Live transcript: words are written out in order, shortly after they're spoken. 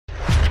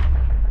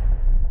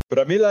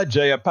Pramila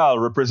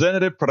Jayapal,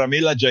 Representative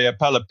Pramila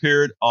Jayapal,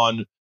 appeared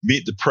on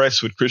Meet the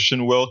Press with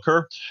Christian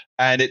Wilker,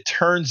 and it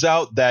turns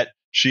out that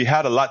she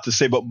had a lot to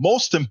say. But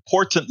most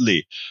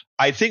importantly,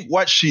 I think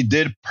what she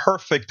did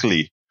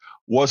perfectly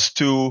was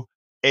to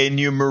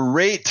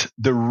enumerate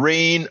the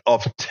reign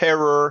of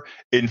terror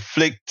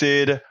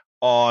inflicted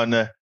on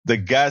the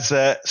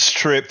Gaza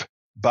Strip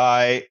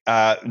by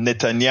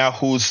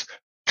Netanyahu's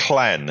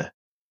clan.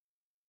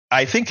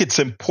 I think it's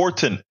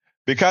important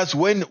because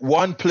when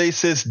one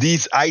places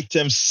these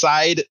items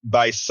side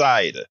by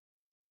side,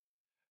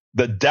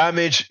 the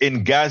damage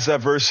in Gaza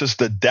versus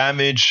the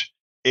damage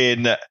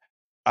in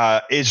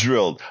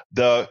Israel,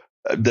 the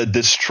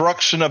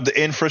destruction of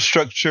the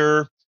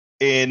infrastructure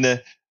in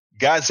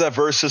Gaza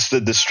versus the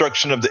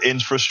destruction of the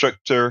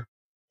infrastructure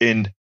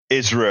in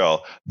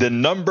Israel, the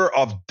number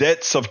of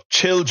deaths of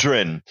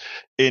children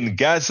in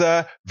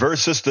Gaza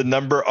versus the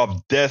number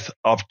of deaths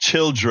of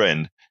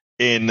children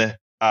in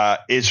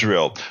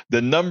Israel,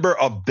 the number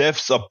of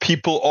deaths of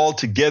people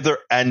altogether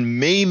and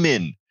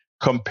maiming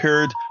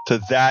compared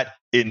to that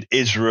in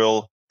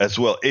Israel as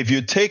well. If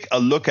you take a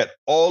look at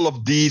all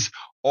of these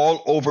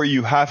all over,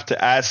 you have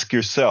to ask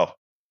yourself,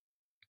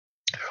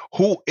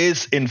 who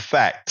is in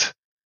fact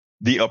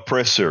the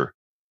oppressor?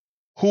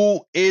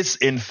 Who is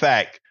in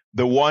fact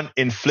the one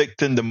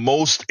inflicting the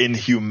most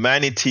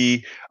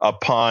inhumanity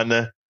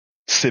upon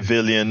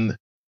civilian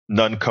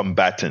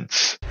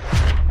non-combatants?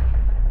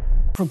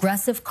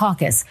 Progressive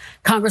Caucus.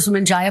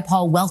 Congresswoman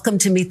Jayapal, welcome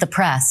to Meet the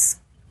Press.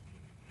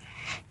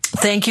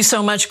 Thank you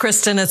so much,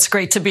 Kristen. It's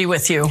great to be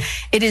with you.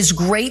 It is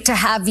great to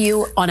have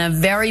you on a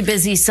very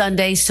busy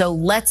Sunday. So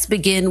let's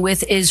begin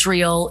with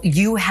Israel.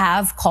 You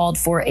have called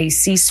for a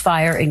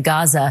ceasefire in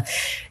Gaza.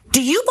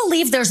 Do you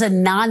believe there's a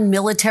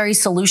non-military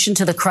solution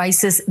to the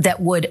crisis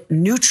that would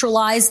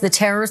neutralize the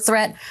terror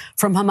threat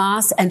from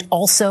Hamas and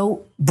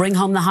also bring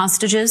home the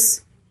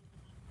hostages?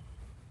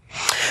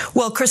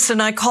 Well,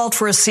 Kristen, I called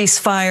for a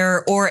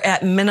ceasefire or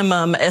at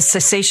minimum a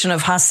cessation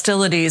of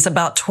hostilities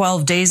about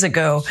 12 days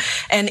ago.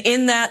 And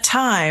in that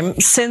time,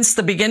 since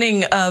the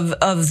beginning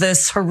of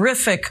this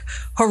horrific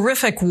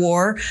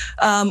war,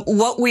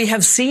 what we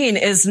have seen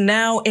is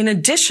now, in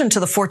addition to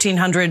the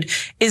 1,400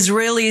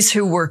 Israelis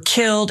who were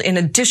killed, in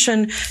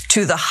addition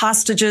to the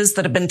hostages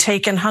that have been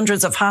taken,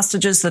 hundreds of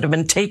hostages that have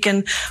been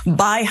taken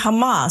by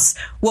Hamas,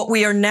 what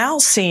we are now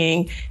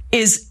seeing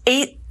is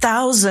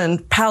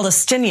 8,000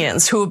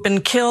 Palestinians who have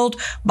been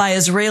killed by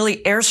Israeli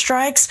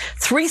airstrikes,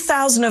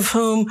 3,000 of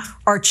whom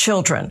are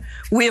children.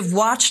 We have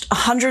watched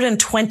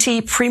 120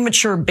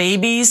 premature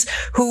babies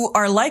who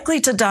are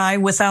likely to die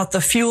without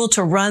the fuel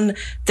to run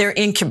their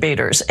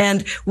incubators.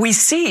 And we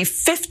see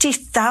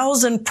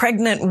 50,000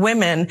 pregnant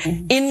women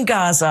in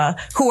Gaza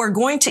who are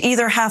going to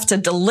either have to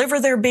deliver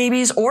their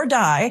babies or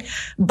die,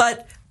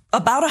 but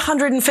about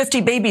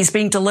 150 babies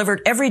being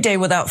delivered every day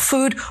without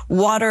food,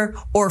 water,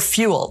 or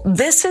fuel.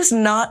 This is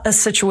not a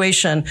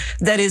situation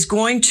that is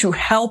going to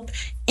help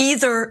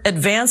either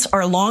advance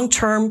our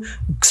long-term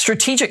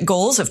strategic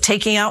goals of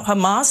taking out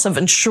Hamas, of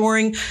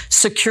ensuring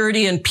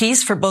security and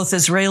peace for both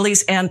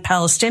Israelis and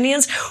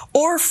Palestinians,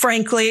 or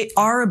frankly,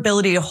 our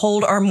ability to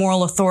hold our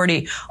moral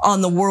authority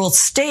on the world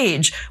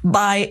stage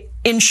by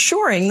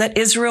ensuring that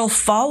Israel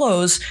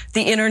follows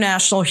the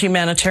international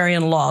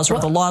humanitarian laws, or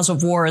the laws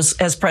of war,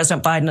 as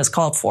President Biden has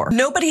called for.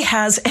 Nobody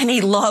has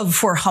any love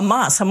for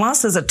Hamas.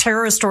 Hamas is a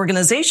terrorist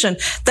organization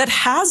that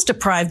has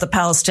deprived the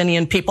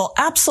Palestinian people,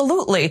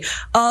 absolutely,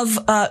 of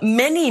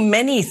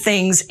many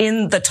things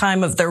in the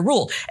time of their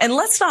rule. And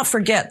let's not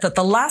forget that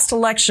the last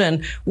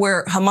election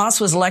where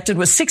Hamas was elected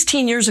was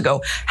 16 years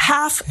ago.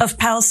 Half of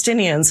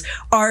Palestinians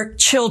are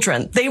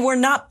children. They were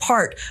not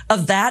part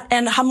of that.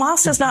 And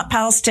Hamas is not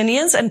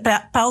Palestinians, and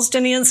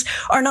Palestinians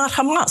are not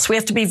Hamas. We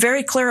have to be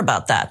very clear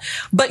about that.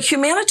 But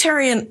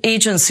humanitarian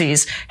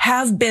agencies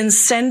have been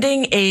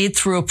sending aid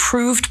through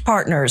approved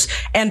partners.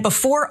 And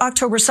before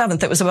October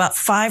 7th, it was about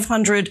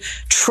 500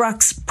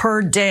 trucks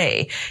per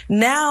day.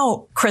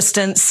 Now,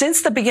 Kristen,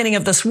 since the beginning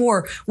of this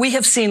war, we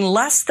have seen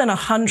less than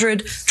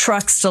 100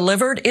 trucks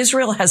delivered.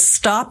 Israel has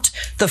stopped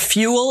the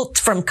fuel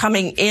from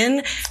coming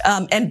in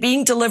and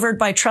being delivered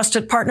by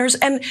trusted partners.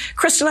 And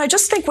Kristen, I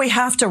just think we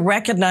have to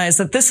recognize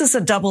that this is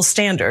a double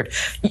standard.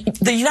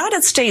 The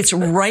United States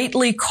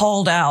rightly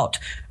called out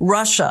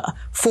Russia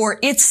for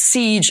its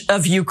siege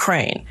of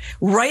Ukraine,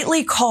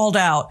 rightly called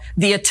out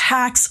the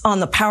attacks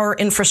on the power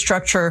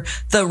infrastructure,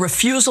 the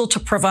refusal to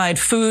provide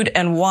food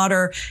and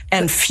water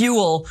and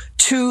fuel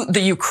to the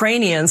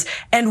Ukrainians.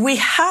 And we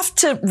have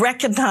to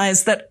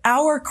recognize that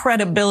our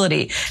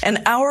credibility and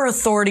our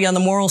authority on the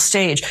moral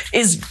stage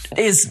is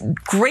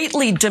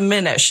greatly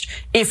diminished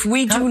if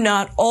we do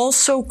not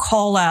also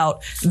call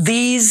out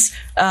this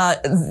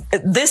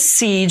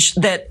siege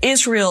that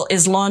Israel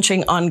is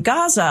launching on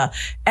Gaza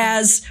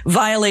as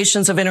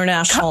violations of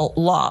international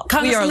law.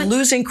 We are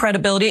losing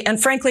credibility,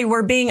 and frankly,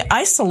 we're being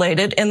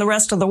isolated in the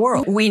rest of the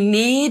world. We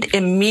need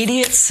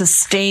immediate,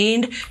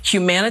 sustained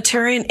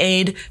humanitarian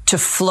aid to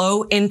flow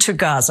go into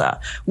Gaza.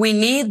 We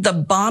need the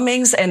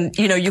bombings, and,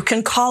 you know, you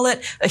can call it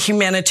a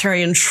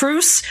humanitarian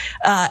truce,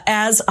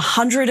 as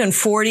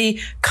 140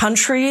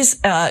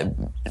 countries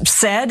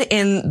said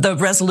in the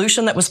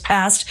resolution that was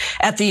passed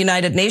at the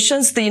United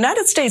Nations. The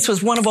United States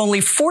was one of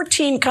only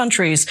 14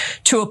 countries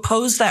to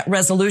oppose that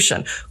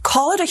resolution.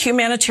 Call it a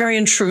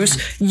humanitarian truce.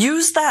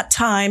 Use that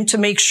time to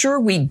make sure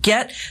we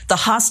get the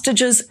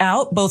hostages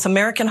out, both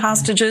American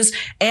hostages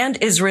and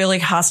Israeli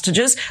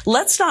hostages.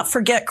 Let's not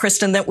forget,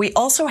 Kristen, that we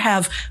also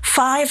have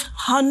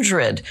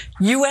 500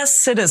 U.S.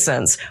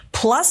 citizens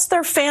plus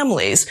their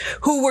families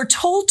who were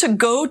told to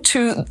go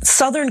to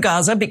southern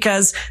Gaza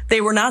because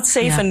they were not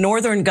safe in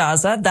northern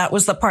Gaza. That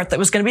was the part that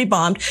was going to be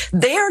bombed.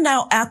 They are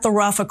now at the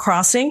Rafah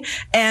crossing,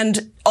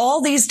 and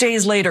all these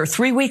days later,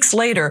 3 weeks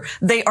later,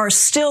 they are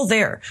still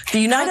there. The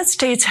United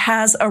States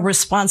has a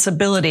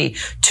responsibility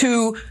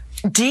to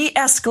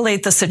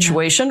de-escalate the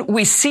situation.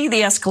 We see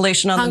the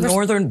escalation on the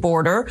northern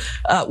border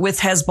with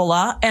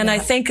Hezbollah, and I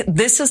think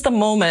this is the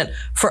moment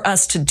for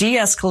us to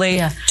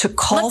de-escalate, to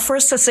call for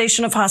a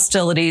cessation of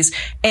hostilities,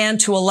 and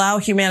to allow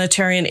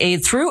humanitarian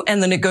aid through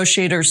and the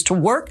negotiators to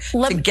work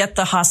to get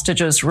the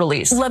hostages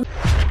released.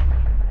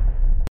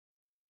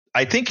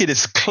 I think it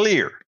is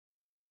clear.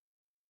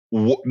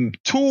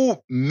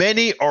 Too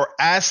many are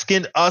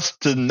asking us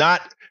to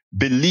not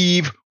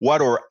believe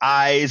what our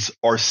eyes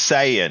are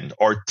saying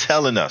or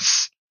telling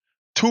us.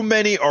 Too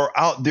many are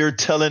out there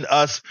telling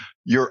us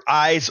your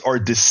eyes are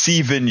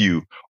deceiving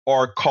you,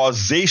 or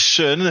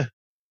causation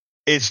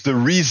is the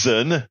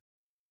reason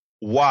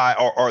why,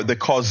 or the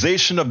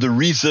causation of the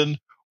reason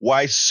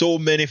why so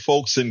many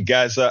folks in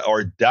Gaza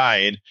are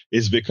dying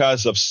is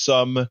because of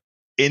some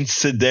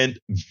incident,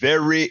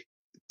 very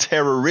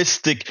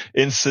terroristic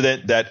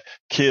incident that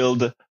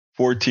killed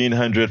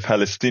 1,400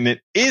 Palestinians,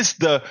 is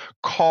the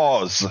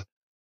cause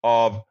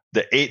of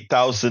the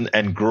 8,000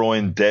 and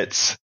growing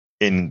deaths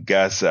in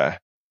Gaza.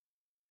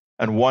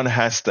 And one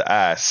has to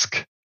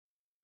ask,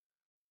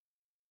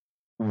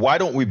 why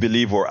don't we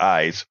believe our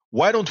eyes?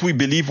 Why don't we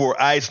believe our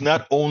eyes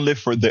not only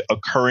for the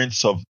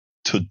occurrence of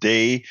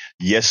today,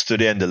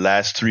 yesterday, and the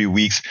last 3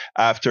 weeks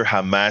after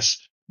Hamas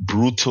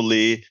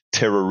brutally,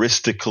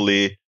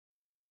 terroristically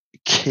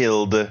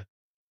killed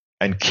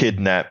and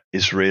kidnapped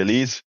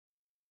Israelis,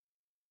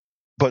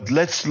 but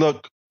let's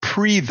look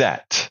pre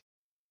that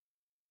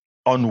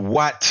on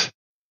what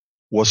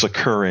was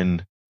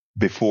occurring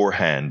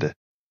beforehand.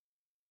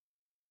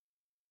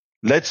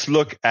 Let's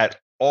look at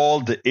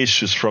all the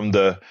issues, from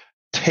the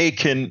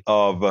taking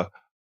of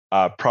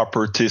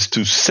properties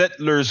to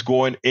settlers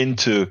going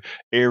into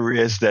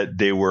areas that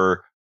they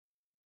were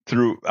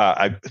through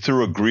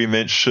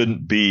agreement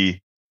shouldn't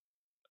be,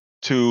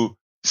 to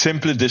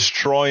simply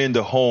destroying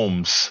the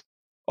homes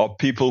of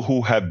people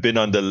who have been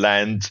on the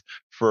land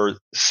for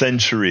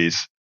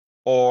centuries,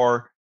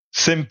 or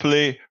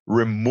simply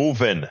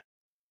removing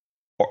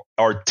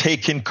or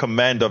taking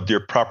command of their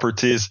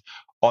properties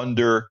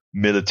under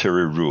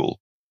military rule.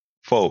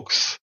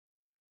 Folks,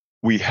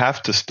 we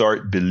have to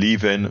start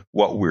believing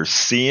what we're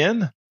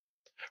seeing.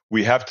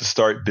 We have to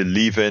start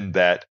believing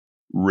that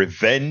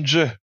revenge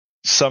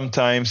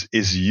sometimes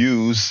is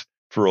used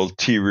for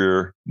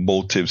ulterior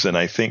motives. And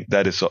I think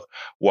that is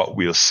what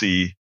we'll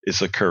see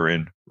is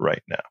occurring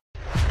right now.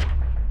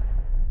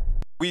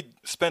 We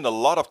spend a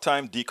lot of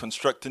time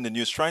deconstructing the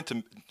news, trying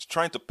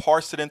to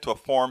parse it into a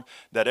form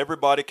that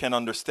everybody can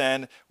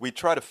understand. We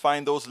try to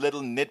find those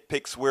little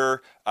nitpicks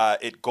where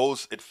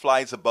it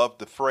flies above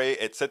the fray,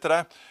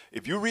 etc.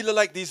 If you really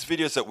like these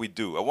videos that we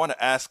do, I want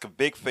to ask a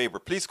big favor.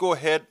 Please go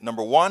ahead.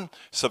 Number one,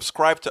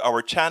 subscribe to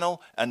our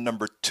channel. And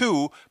number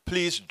two,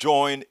 please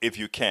join if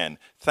you can.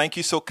 Thank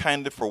you so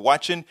kindly for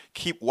watching.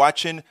 Keep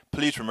watching.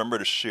 Please remember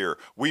to share.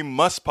 We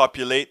must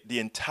populate the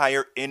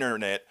entire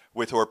internet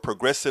with our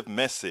progressive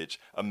message,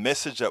 a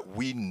message that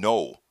we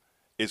know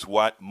is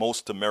what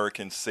most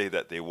Americans say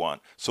that they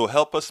want. So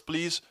help us,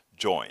 please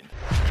join.